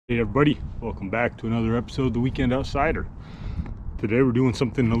Hey everybody, welcome back to another episode of The Weekend Outsider. Today we're doing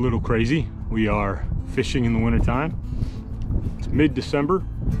something a little crazy. We are fishing in the wintertime. It's mid-December,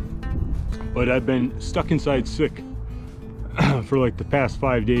 but I've been stuck inside sick for like the past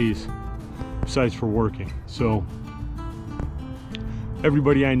 5 days, besides for working. So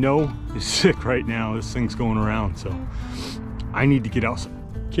everybody I know is sick right now. This thing's going around, so I need to get outside.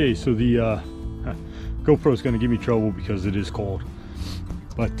 Okay, so the GoPro's gonna give me trouble because it is cold.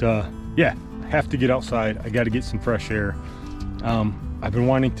 But yeah, I have to get outside. I got to get some fresh air. I've been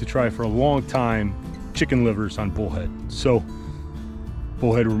wanting to try for a long time chicken livers on bullhead. So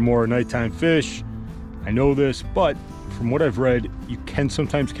bullhead are more nighttime fish. I know this, but from what I've read, you can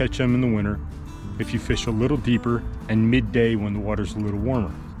sometimes catch them in the winter if you fish a little deeper and midday when the water's a little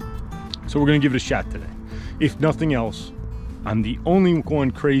warmer. So we're gonna give it a shot today. If nothing else, I'm the only one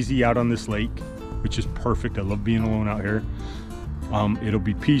crazy out on this lake, which is perfect. I love being alone out here. It'll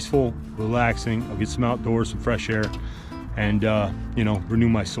be peaceful, relaxing. I'll get some outdoors, some fresh air, and you know, renew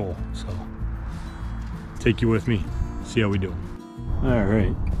my soul. So take you with me, see how we do. All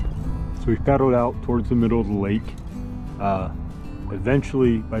right, so we paddled out towards the middle of the lake.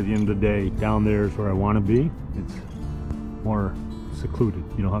 Eventually, by the end of the day, down there is where I want to be. It's more secluded.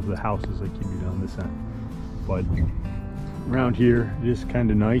 You don't have the houses like you do down this end, but around here it is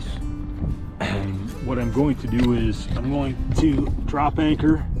kind of nice. And what I'm going to do is I'm going to drop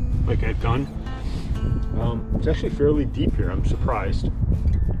anchor like I've done. It's actually fairly deep here, I'm surprised.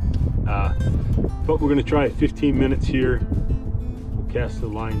 But we're going to try 15 minutes here. We'll cast the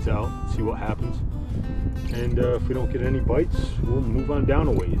lines out, see what happens. And if we don't get any bites, we'll move on down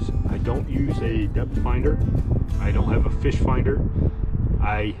a ways. I don't use a depth finder. I don't have a fish finder.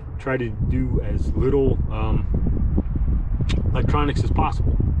 I try to do as little electronics as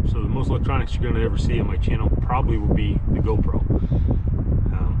possible. So the most electronics you're going to ever see on my channel probably will be the GoPro.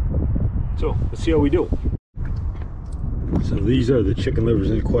 So let's see how we do. So these are the chicken livers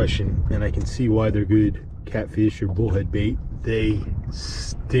in question, and I can see why they're good catfish or bullhead bait. They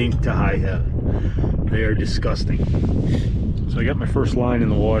stink to high heaven. They are disgusting. So I got my first line in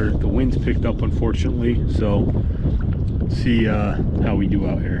the water. The wind's picked up, unfortunately, so let's see how we do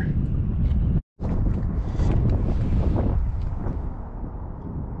out here.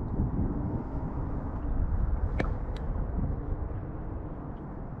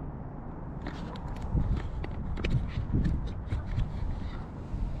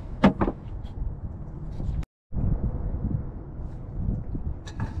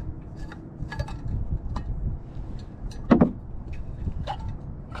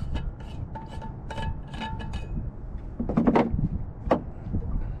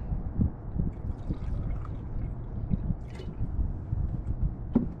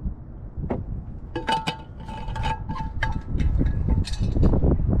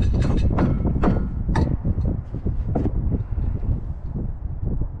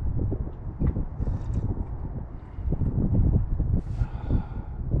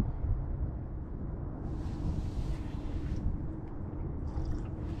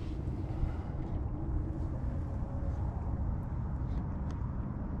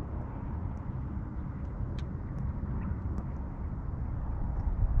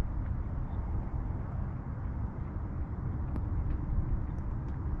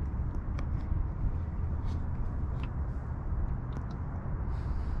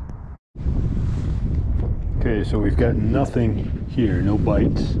 Okay, so we've got nothing here, no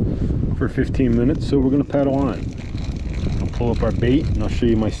bites for 15 minutes, so we're going to paddle on. I'll pull up our bait and I'll show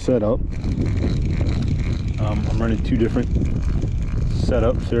you my setup. I'm running two different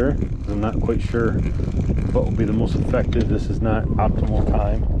setups here. I'm not quite sure what will be the most effective. This is not optimal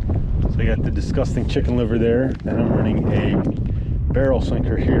time. So I got the disgusting chicken liver there, and I'm running a barrel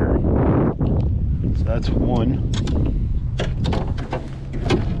sinker here. So that's one.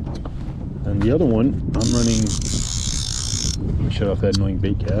 And the other one, I'm running, let me shut off that annoying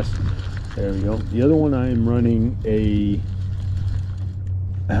bait cast. There we go. The other one, I'm running a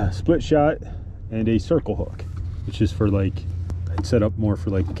split shot and a circle hook, which is for like, I'd set up more for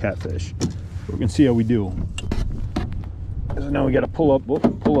like catfish. We're gonna see how we do. So now we got to pull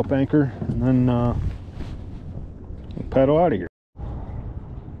up anchor, and then we'll paddle out of here.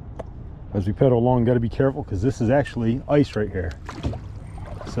 As we paddle along, got to be careful because this is actually ice right here.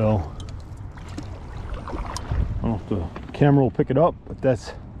 So I don't know if the camera will pick it up, but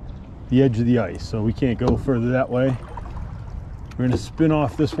that's the edge of the ice, so we can't go further that way. We're going to spin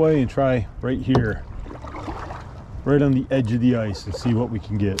off this way and try right here, right on the edge of the ice, and see what we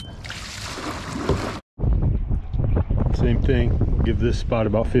can get. Same thing, give this spot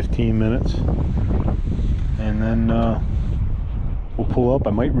about 15 minutes, and then we'll we'll pull up.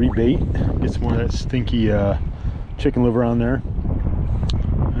 I might rebait, get some more of that stinky chicken liver on there,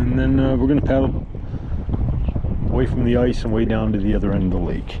 and then we're gonna paddle away from the ice and way down to the other end of the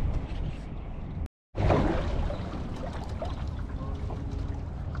lake.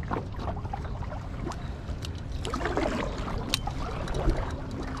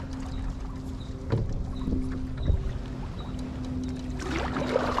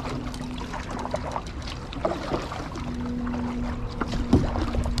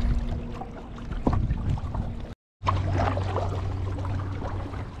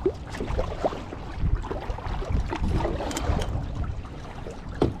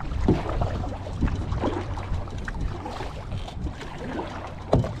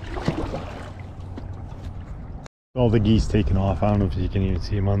 All the geese taking off. I don't know if you can even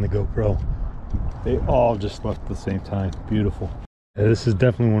see them on the GoPro. They all just left at the same time. Beautiful. Yeah, this is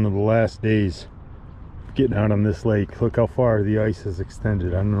definitely one of the last days getting out on this lake. Look how far the ice has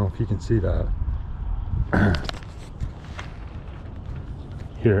extended. I don't know if you can see that.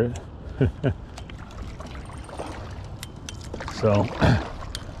 Hear it? So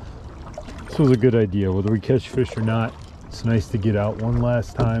this was a good idea. Whether we catch fish or not, it's nice to get out one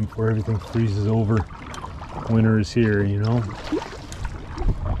last time before everything freezes over. Winter is here, you know.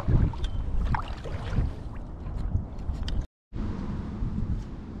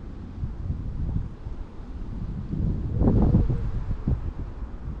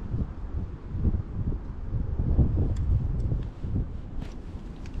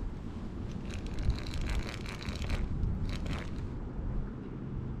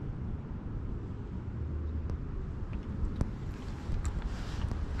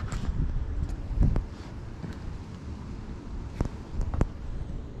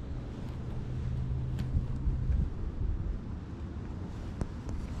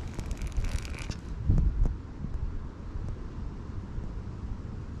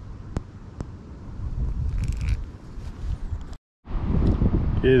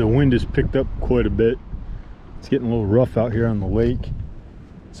 Yeah, the wind has picked up quite a bit. It's getting a little rough out here on the lake.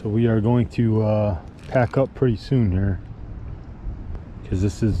 So we are going to pack up pretty soon here, because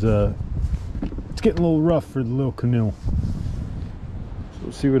this is it's getting a little rough for the little canoe. So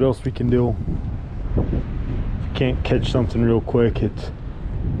we'll see what else we can do. If you can't catch something real quick,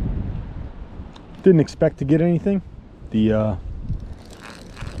 didn't expect to get anything. The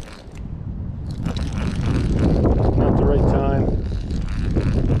not the right time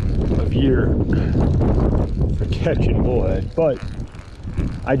of year for catching bullhead, but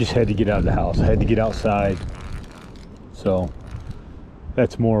I just had to get out of the house. I had to get outside, so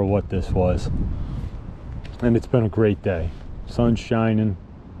that's more of what this was. And it's been a great day. Sun's shining,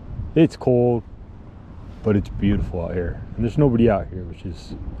 it's cold, but it's beautiful out here, and there's nobody out here, which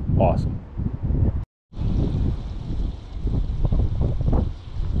is awesome.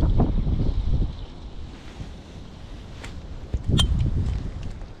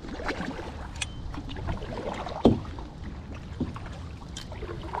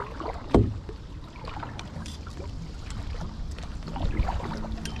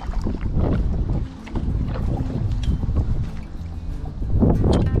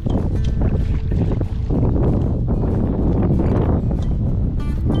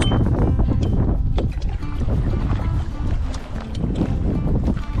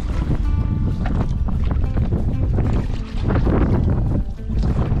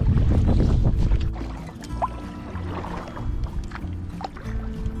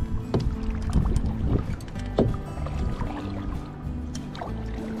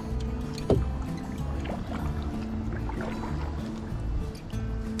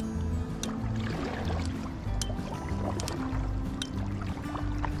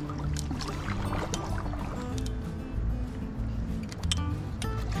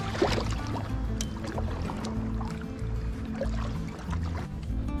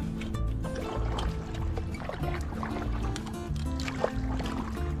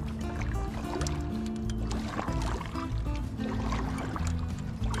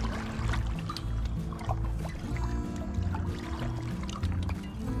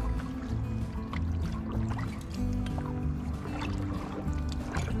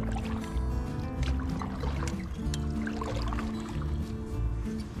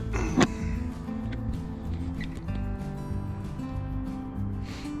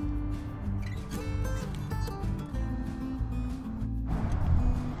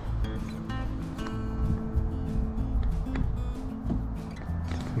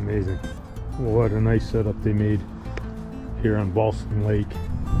 Amazing. What a nice setup they made here on Ballston Lake.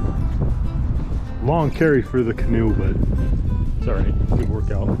 Long carry for the canoe, but it's alright. Good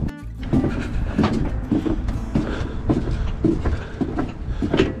workout.